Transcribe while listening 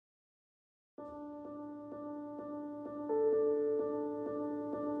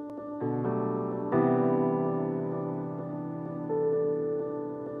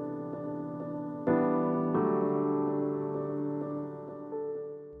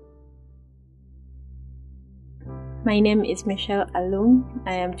My name is Michelle Alum.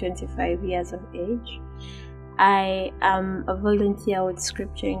 I am 25 years of age. I am a volunteer with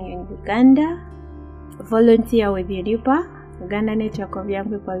Scripture in Uganda, a volunteer with UNIPA, Uganda Network of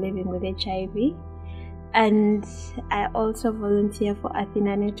Young People Living with HIV, and I also volunteer for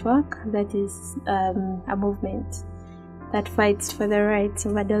Athena Network, that is a movement that fights for the rights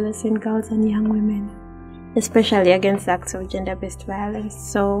of adolescent girls and young women, especially against acts of gender-based violence.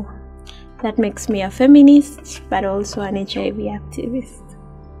 So that makes me a feminist, but also an HIV activist.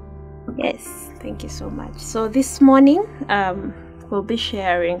 Yes, thank you so much. So this morning, we'll be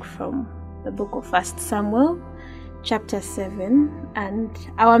sharing from the book of 1 Samuel, chapter 7, and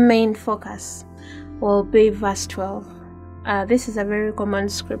our main focus will be verse 12. This is a very common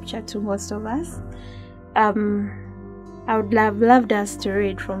scripture to most of us. I would have loved us to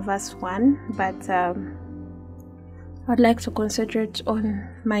read from verse 1, but I'd like to concentrate on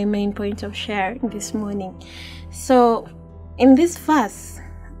my main point of sharing this morning. So in this verse,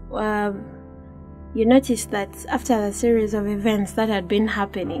 you notice that after the series of events that had been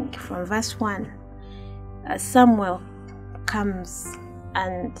happening from verse 1, Samuel comes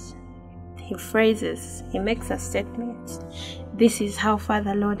and he makes a statement. This is how far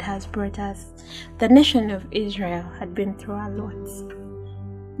the Lord has brought us. The nation of Israel had been through a lot.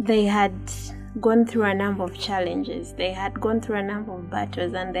 They had gone through a number of challenges. They had gone through a number of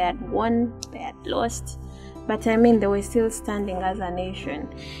battles, and they had won, they had lost. But they were still standing as a nation.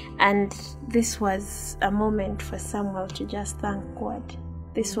 And this was a moment for Samuel to just thank God.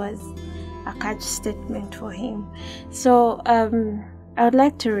 This was a catch statement for him. So I would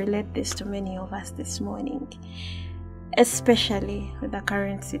like to relate this to many of us this morning, especially with the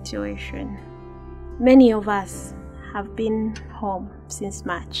current situation. Many of us have been home since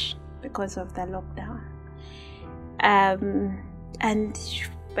March because of the lockdown. And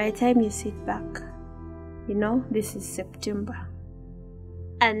by the time you sit back, this is September,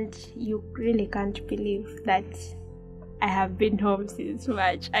 and you really can't believe that I have been home since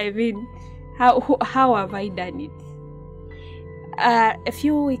March. How have I done it? A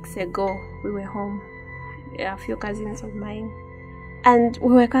few weeks ago, we were home, a few cousins of mine, and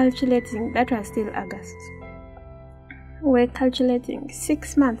we were calculating, that was still August. We were calculating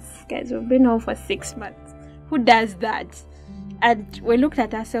 6 months, guys. We've been home for 6 months. Who does that? And we looked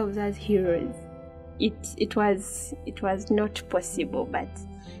at ourselves as heroes. It was not possible, but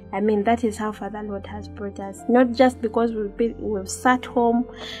that is how far the Lord has brought us. Not just because we've sat home,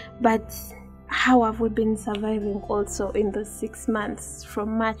 but how have we been surviving also in those 6 months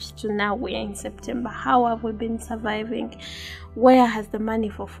from March to now? We are in September. How have we been surviving? Where has the money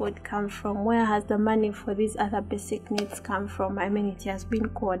for food come from? Where has the money for these other basic needs come from? It has been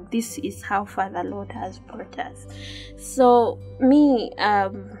called. This is how far the Lord has brought us. So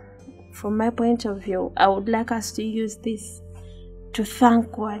from my point of view, I would like us to use this to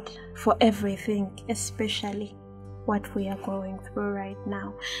thank God for everything, especially what we are going through right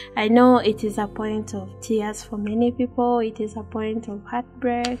now. I know it is a point of tears for many people. It is a point of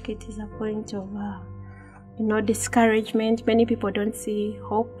heartbreak. It is a point of discouragement. Many people don't see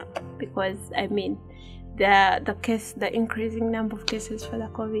hope because the increasing number of cases for the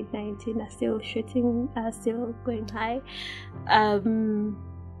COVID-19 are still going high.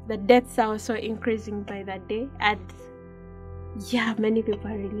 The deaths are also increasing by the day, and many people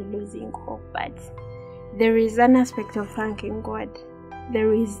are really losing hope. But there is an aspect of thanking God.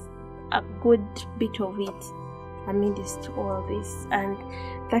 There is a good bit of it amidst all this, and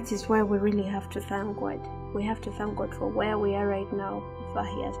that is why we really have to thank God. We have to thank God for where we are right now, where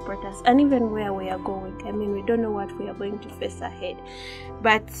He has brought us, and even where we are going. We don't know what we are going to face ahead,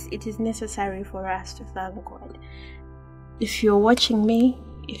 but it is necessary for us to thank God. If you're watching me,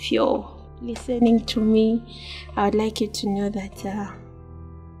 if you're listening to me, I would like you to know that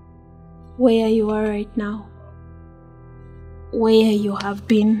where you are right now, where you have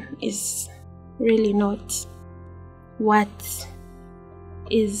been, is really not what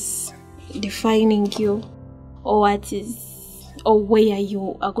is defining you, or where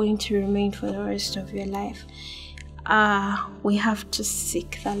you are going to remain for the rest of your life. We have to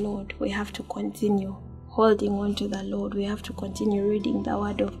seek the Lord. We have to continue holding on to the Lord. We have to continue reading the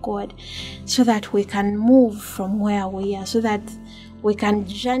Word of God so that we can move from where we are, so that we can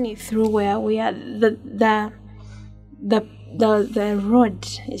journey through where we are. The road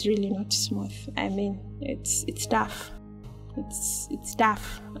is really not smooth. It's tough. It's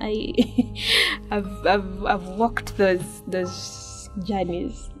tough. I've walked those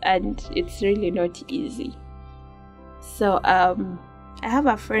journeys, and it's really not easy. So I have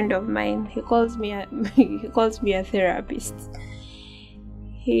a friend of mine. He calls me a therapist.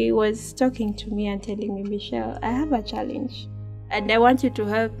 he was talking to me and telling me, Michelle, I have a challenge and I want you to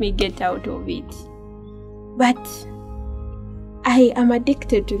help me get out of it. But I am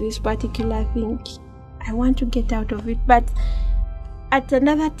addicted to this particular thing. I want to get out of it, but at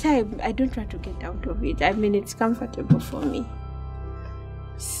another time, I don't want to get out of it. I mean, it's comfortable for me.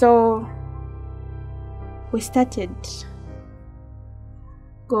 So we started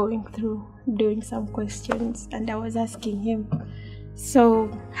going through, doing some questions, and I was asking him, so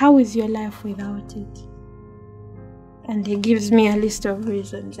how is your life without it? And he gives me a list of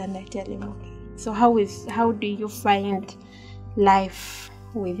reasons, and I tell him, okay, so how do you find life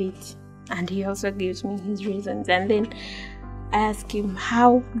with it? And he also gives me his reasons. And then I ask him,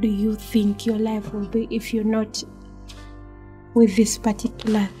 how do you think your life will be if you're not with this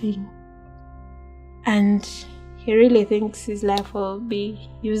particular thing? And he really thinks his life will be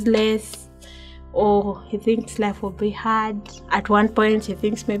useless, or he thinks life will be hard. At one point he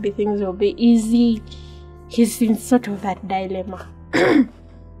thinks maybe things will be easy. He's in sort of that dilemma.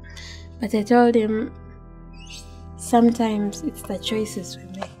 But I told him, sometimes it's the choices we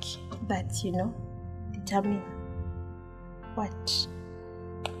make that, determine what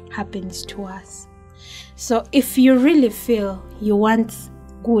happens to us. So if you really feel you want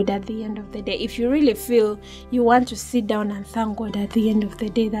good at the end of the day, if you really feel you want to sit down and thank God at the end of the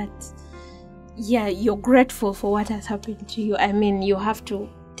day that, yeah, you're grateful for what has happened to you, I mean, you have to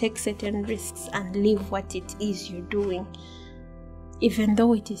take certain risks and leave what it is you're doing, even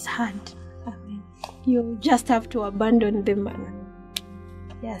though it is hard. I mean, you just have to abandon them. And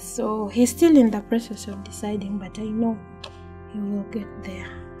yeah, so he's still in the process of deciding, but I know he will get there.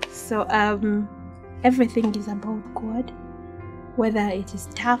 So everything is about God, whether it is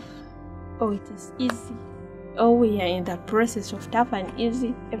tough or it is easy, or we are in the process of tough and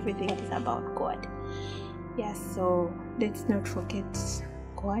easy, everything is about God. Yeah, so let's not forget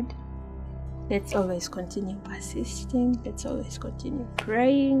God. Let's always continue persisting. Let's always continue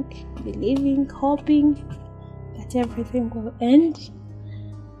praying, believing, hoping that everything will end.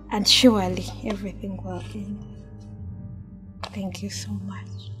 And surely everything will end. Thank you so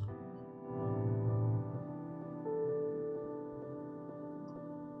much.